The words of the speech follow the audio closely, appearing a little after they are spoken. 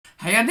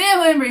Hey, I'm Dan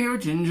Lambert here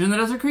with Ginger and the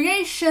Desert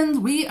Creations.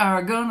 We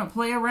are gonna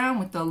play around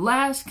with the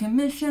last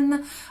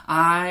commission.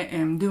 I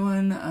am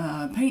doing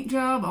a paint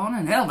job on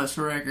an Elvis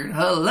record.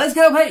 Let's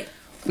go paint!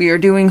 We are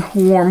doing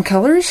warm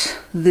colors.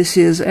 This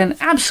is an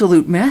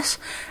absolute mess,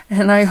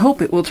 and I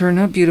hope it will turn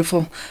out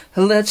beautiful.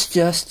 Let's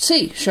just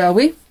see, shall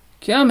we?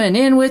 Coming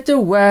in with the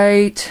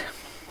white.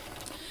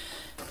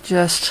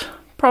 Just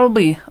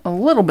probably a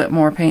little bit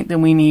more paint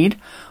than we need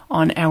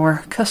on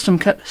our custom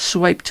cut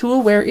swipe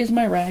tool. Where is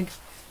my rag?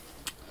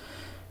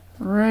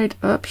 Right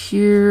up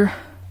here,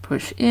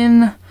 push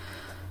in,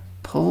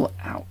 pull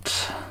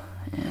out,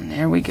 and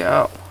there we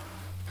go.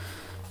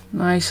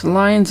 Nice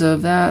lines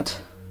of that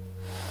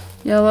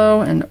yellow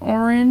and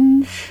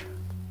orange.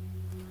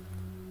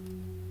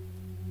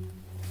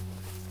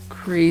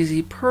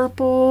 Crazy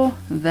purple.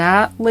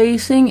 That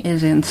lacing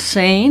is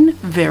insane.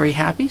 Very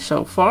happy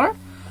so far.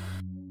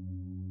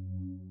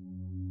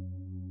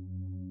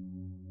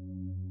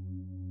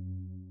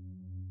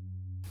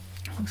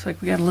 Looks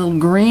like we got a little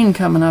green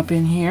coming up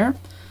in here.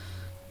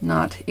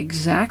 Not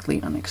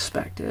exactly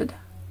unexpected.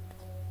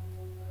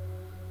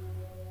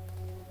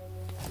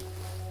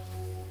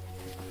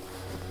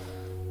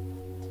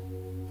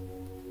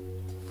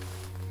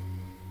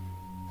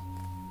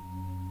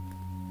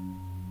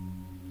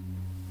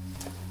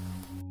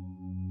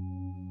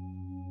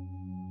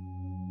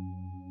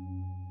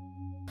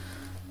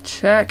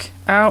 Check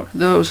out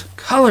those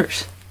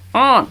colors.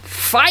 On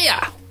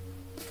fire!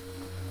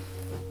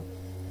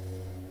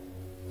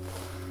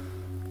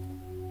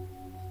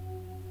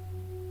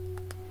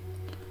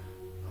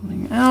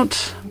 Pulling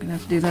out. I'm gonna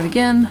have to do that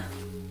again.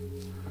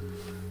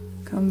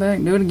 Come back,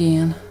 do it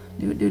again.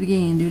 Do it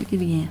again, do it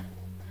again.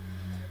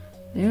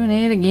 Doing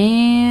it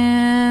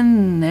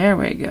again. There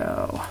we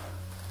go.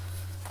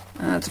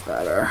 That's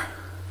better.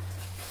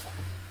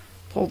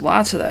 Pulled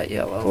lots of that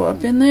yellow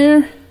up in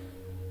there.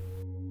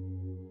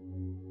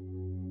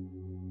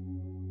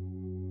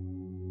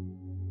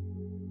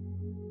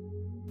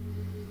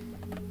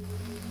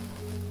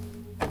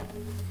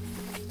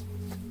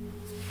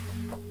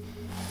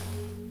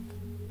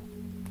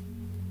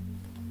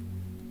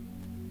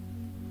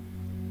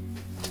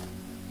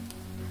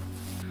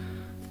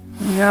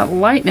 We got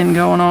lightning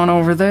going on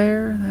over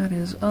there. That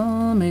is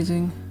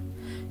amazing.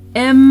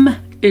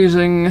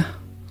 Amazing.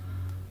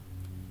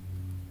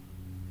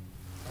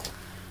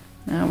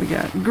 Now we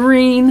got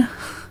green.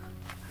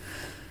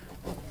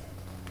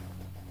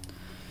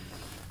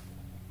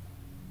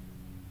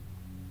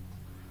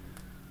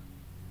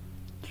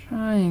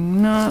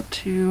 Trying not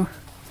to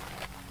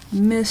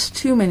miss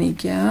too many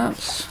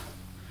gaps.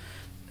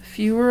 A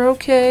few are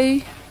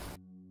okay.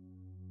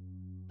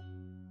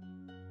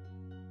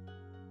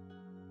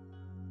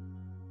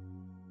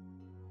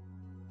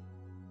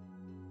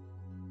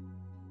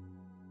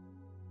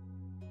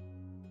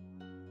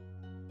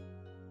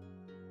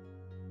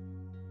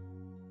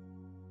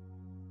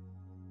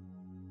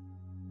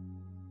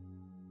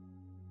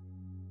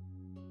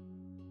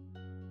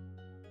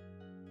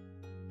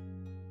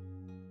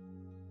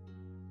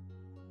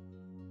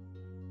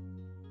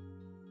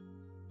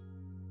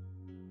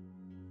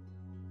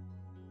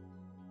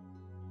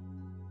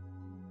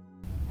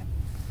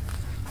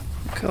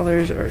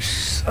 Colors are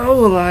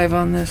so alive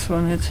on this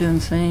one, it's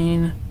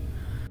insane.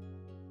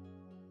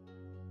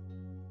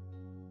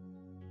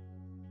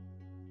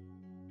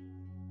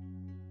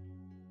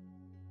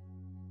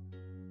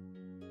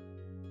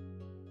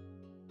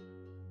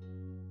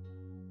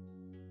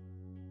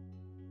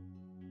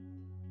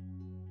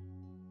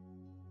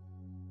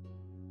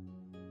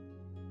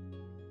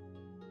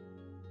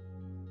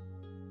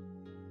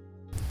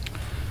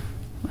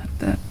 Let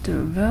that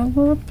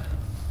develop.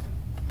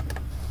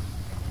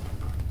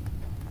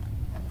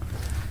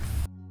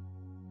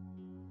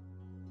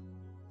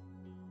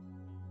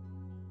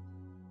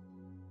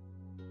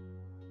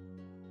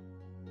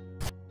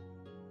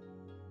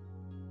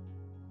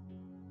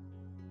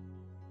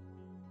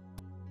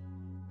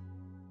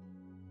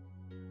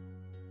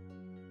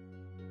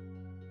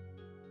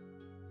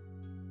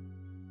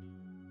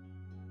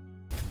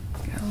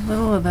 Got a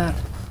little of that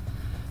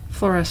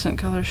fluorescent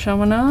color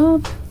showing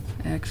up.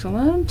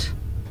 Excellent.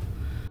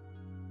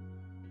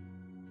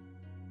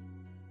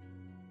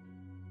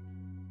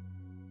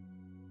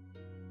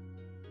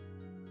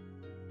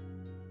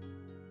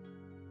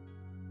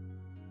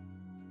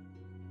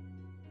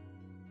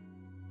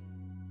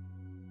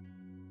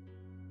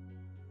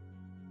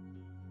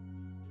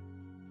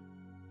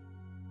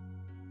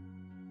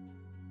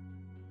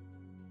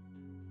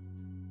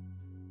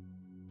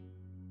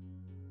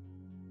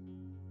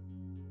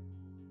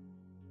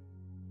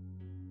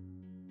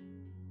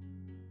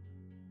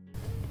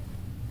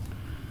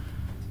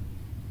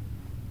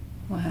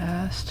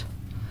 Last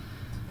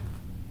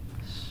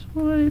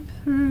swipe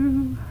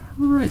through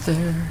right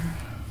there.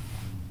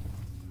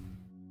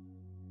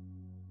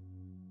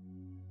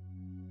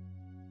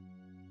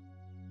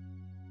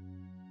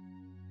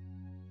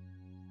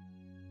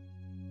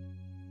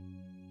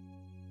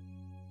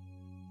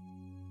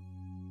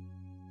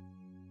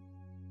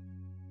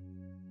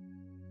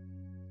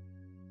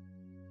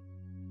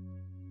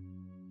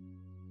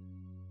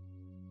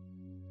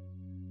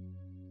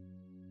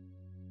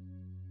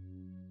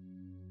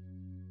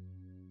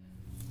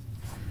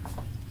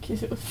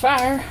 Kiss it with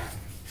fire.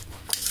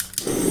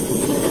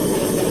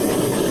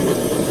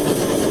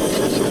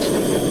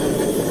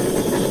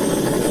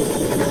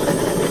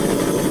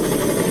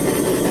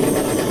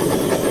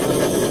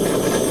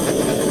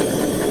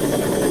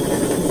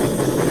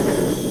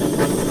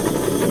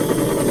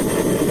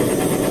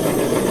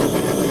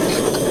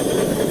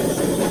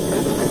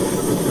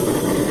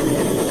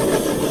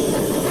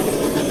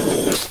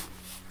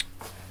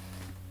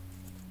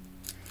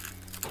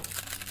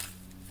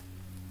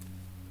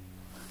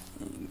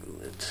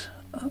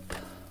 Up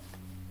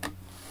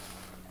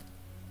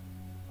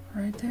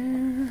right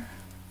there.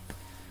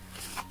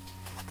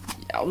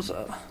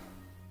 Yowza.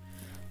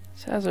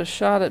 This has a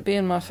shot at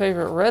being my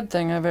favorite red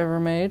thing I've ever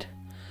made.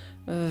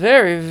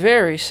 Very,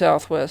 very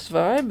Southwest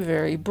vibe.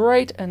 Very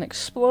bright and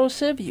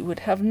explosive. You would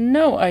have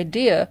no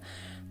idea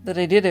that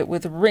I did it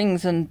with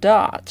rings and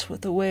dots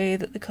with the way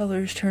that the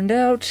colors turned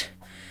out.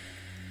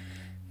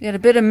 Got a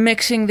bit of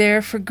mixing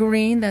there for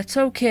green. That's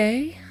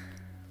okay.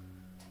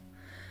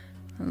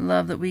 I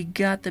love that we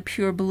got the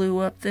pure blue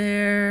up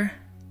there.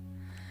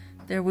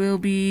 There will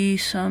be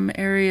some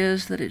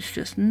areas that it's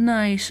just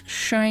nice,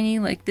 shiny,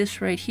 like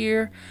this right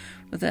here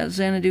with that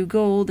Xanadu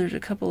gold. There's a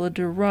couple of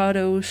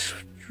Dorado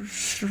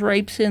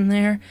stripes in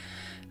there.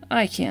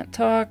 I can't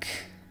talk.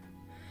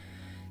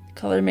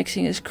 Color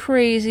mixing is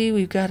crazy.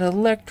 We've got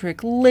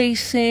electric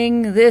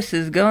lacing. This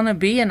is gonna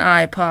be an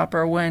eye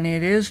popper when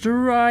it is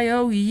dry.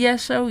 Oh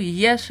yes,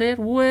 it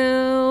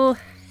will.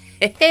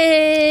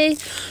 Hey,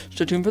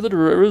 stay tuned for the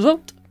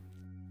result.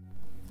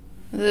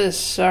 This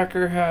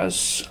sucker has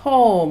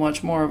so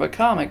much more of a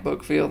comic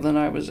book feel than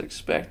I was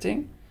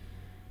expecting.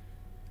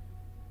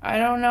 I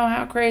don't know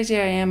how crazy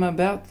I am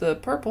about the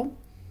purple.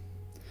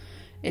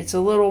 It's a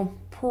little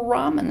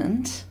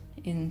prominent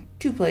in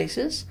two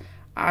places.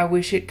 I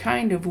wish it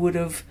kind of would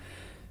have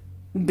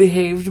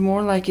behaved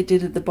more like it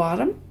did at the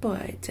bottom,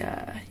 but,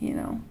 you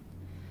know,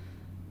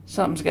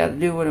 something's got to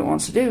do what it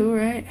wants to do,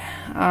 right?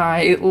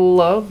 I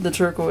love the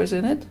turquoise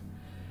in it.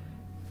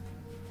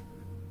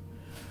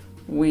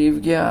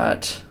 We've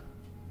got,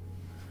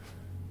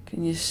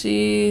 can you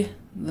see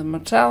the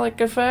metallic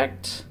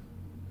effect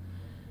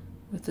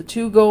with the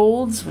two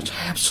golds, which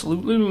I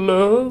absolutely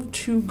love,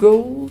 two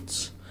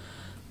golds.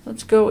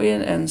 Let's go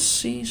in and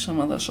see some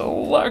of this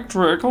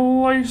electric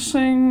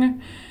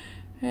lacing.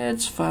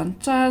 It's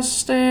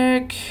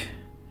fantastic.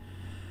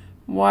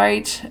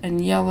 White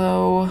and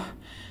yellow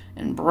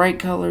and bright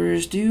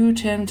colors do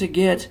tend to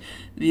get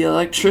the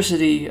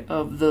electricity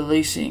of the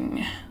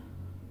lacing.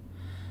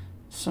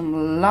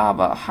 Some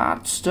lava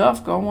hot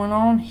stuff going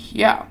on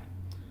here.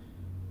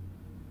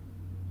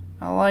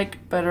 I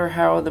like better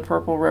how the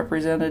purple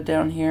represented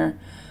down here.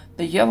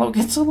 The yellow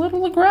gets a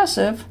little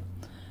aggressive,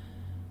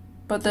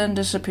 but then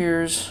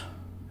disappears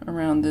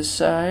around this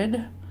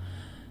side.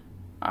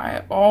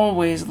 I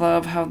always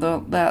love how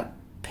that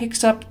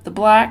picks up the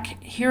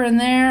black here and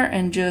there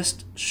and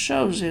just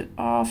shows it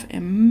off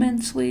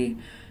immensely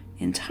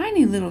in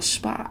tiny little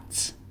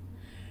spots.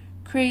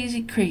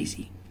 Crazy,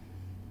 crazy.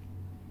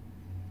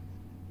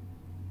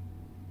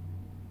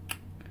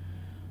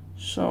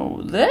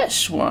 So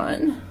this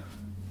one,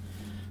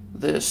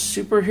 this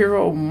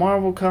superhero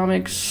Marvel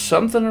Comics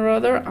something or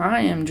other, I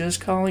am just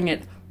calling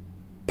it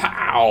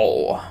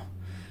Pow!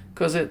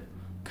 Because it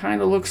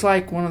kind of looks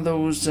like one of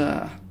those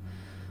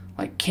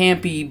like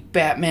campy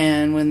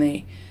Batman when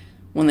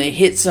they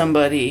hit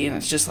somebody and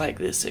it's just like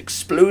this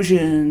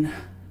explosion.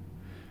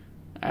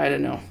 I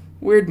don't know.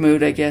 Weird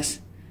mood, I guess.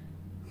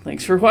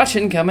 Thanks for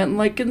watching. Comment,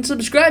 like, and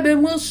subscribe,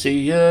 and we'll see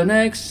you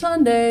next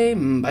Sunday.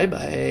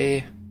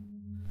 Bye-bye.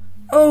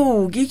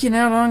 Oh, geeking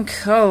out on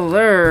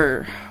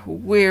color.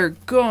 We're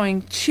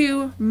going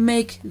to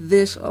make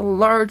this a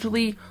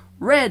largely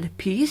red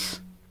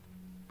piece.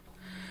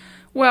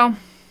 Well,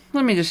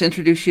 let me just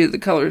introduce you to the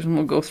colors and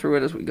we'll go through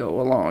it as we go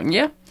along,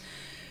 yeah?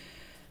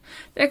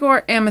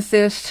 Decoart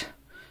Amethyst,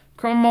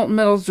 Chroma Molten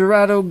Metals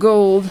Dorado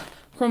Gold,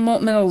 Chroma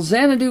Molten Metals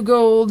Xanadu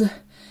Gold,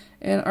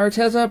 and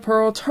Arteza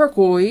Pearl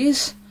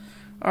Turquoise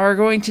are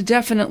going to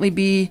definitely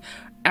be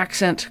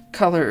accent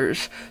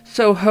colors.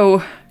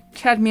 Soho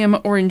Cadmium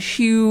Orange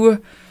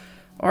Hue,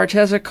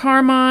 Arteza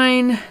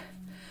Carmine,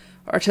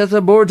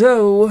 Arteza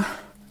Bordeaux,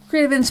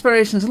 Creative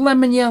Inspirations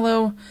Lemon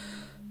Yellow,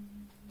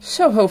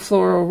 Soho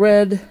Floral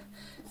Red,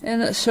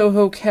 and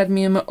Soho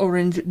Cadmium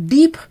Orange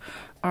Deep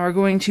are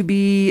going to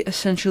be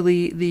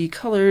essentially the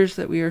colors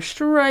that we are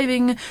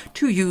striving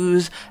to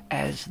use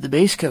as the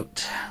base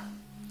coat.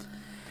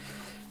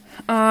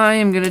 I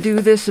am going to do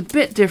this a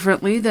bit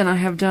differently than I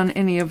have done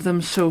any of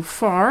them so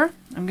far.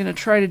 I'm going to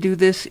try to do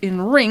this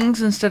in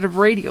rings instead of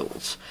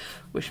radials.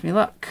 Wish me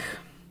luck.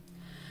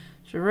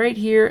 So right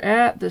here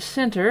at the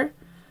center,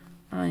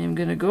 I am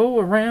going to go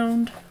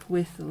around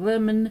with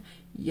lemon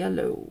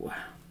yellow.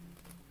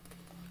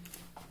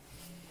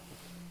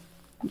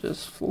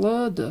 Just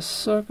flood the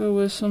sucker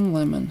with some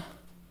lemon.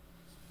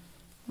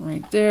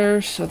 Right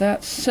there, so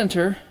that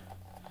center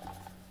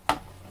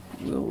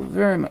will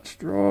very much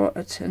draw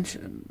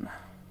attention.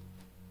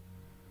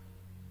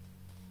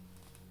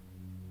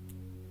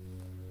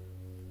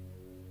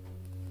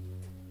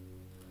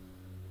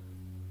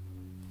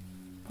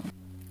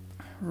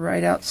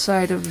 right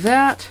outside of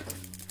that,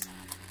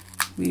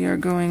 we are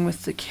going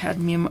with the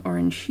cadmium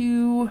orange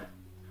hue.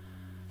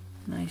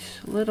 Nice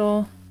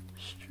little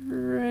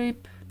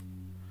stripe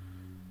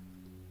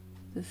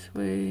this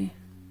way.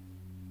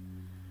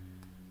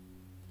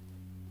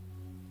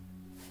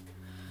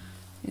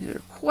 These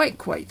are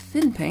quite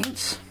thin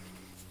paints.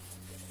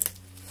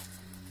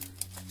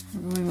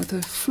 We're going with a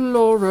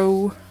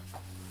fluoro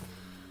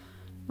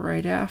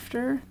right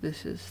after.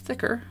 This is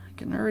thicker, I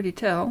can already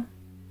tell.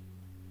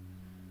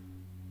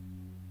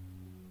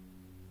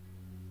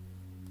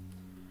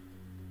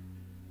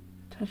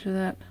 Touch of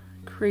that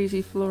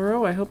crazy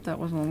fluoro. I hope that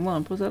wasn't a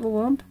lump. Was that a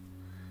lump?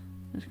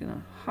 I'm just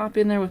gonna hop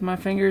in there with my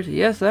fingers.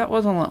 Yes, that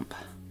was a lump.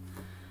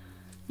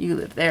 You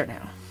live there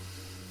now.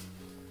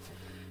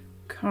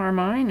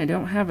 Carmine, I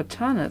don't have a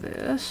ton of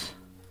this.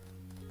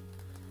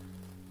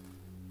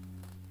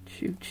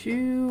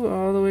 Choo-choo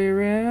all the way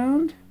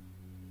around.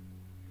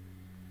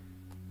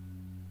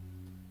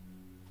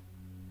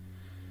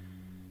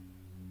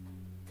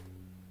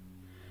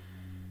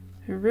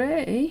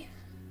 Hooray!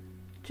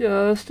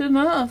 Just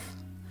enough.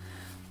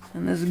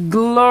 And this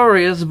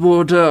glorious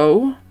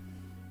Bordeaux.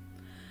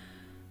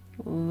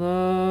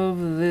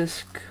 Love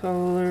this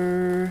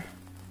color.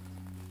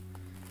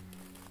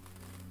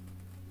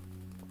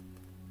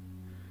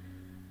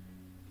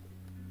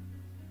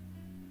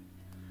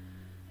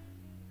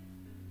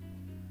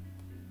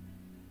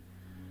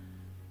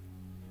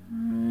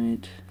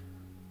 Right.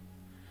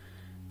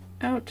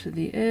 Out to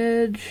the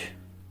edge.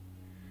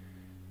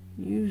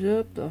 Use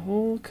up the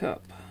whole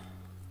cup.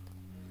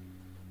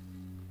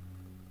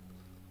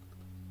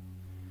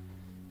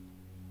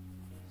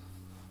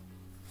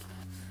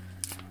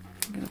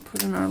 I'm going to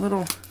put in our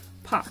little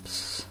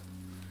pops.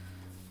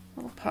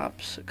 Little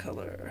pops of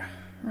color.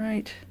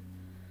 Right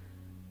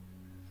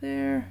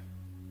there.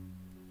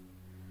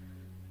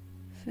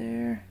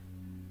 There.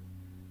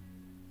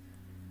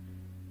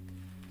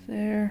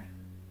 There.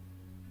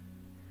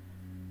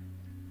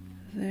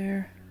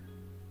 There.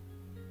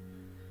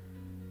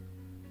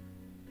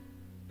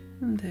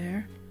 And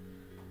there.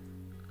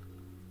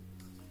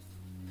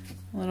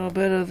 A little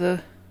bit of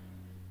the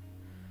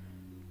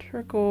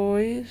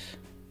turquoise.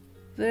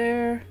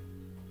 There.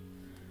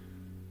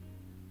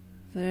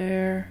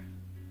 There.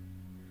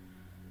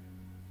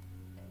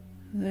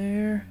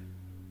 There.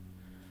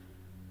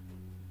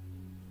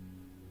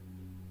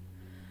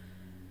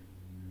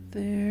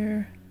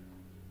 There.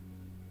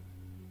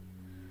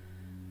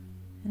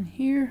 And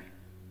here.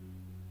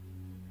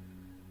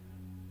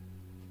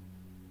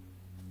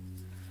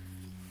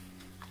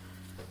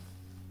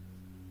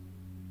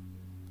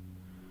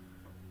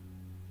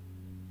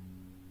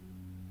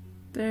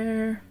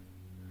 There.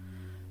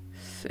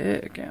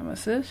 Thick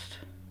amethyst.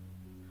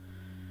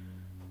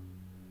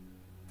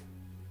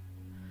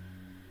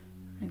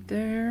 Right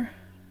there.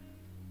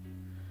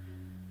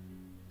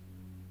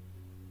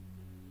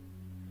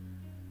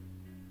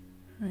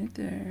 Right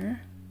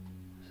there.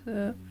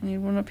 So I need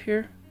one up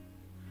here.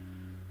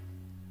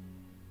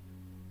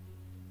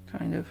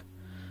 Kind of.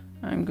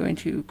 I'm going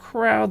to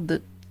crowd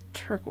the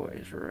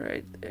turquoise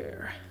right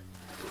there.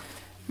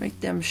 Make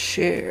them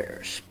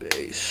share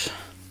space.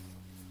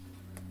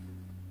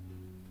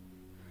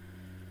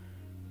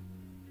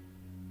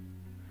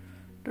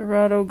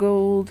 Dorado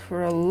gold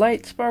for a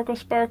light sparkle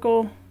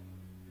sparkle.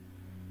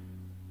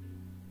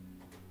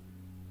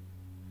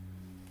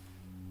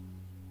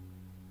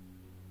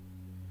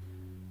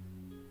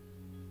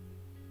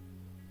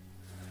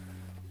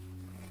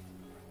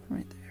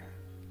 Right there.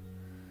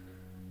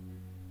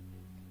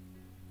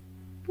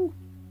 Ooh,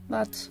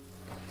 lots.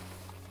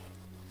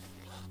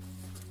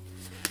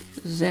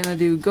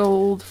 Xanadu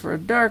gold for a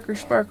darker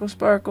sparkle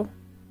sparkle.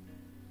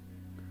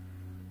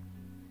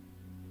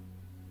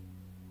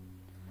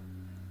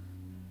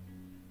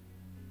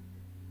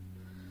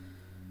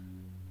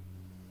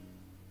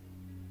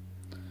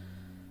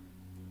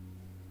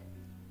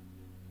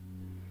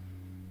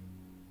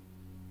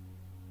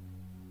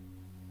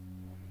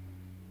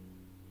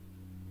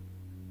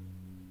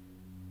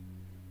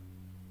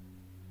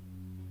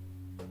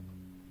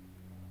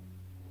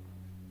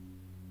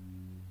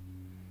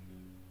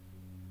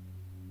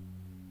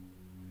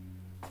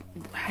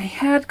 I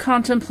had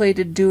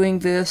contemplated doing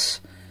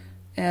this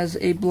as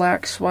a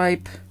black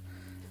swipe.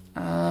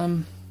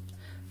 I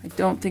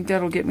don't think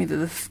that'll get me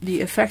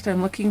the effect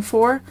I'm looking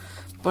for,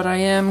 but I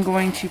am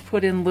going to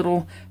put in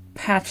little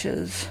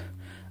patches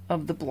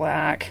of the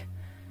black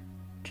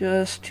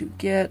just to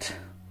get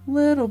a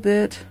little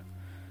bit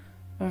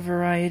of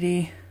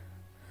variety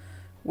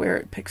where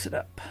it picks it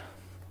up.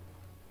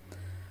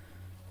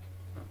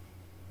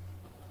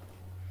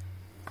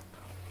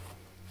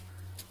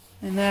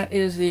 And that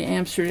is the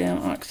Amsterdam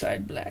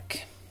Oxide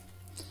Black.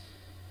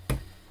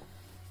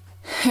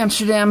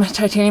 Amsterdam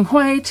Titanium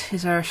White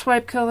is our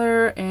swipe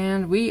color,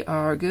 and we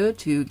are good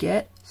to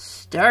get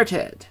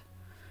started.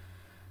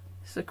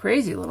 It's a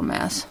crazy little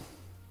mess.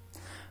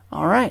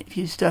 Alright, if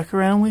you stuck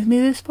around with me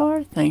this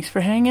far, thanks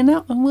for hanging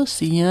out, and we'll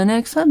see you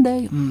next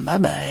Sunday.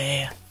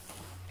 Bye-bye.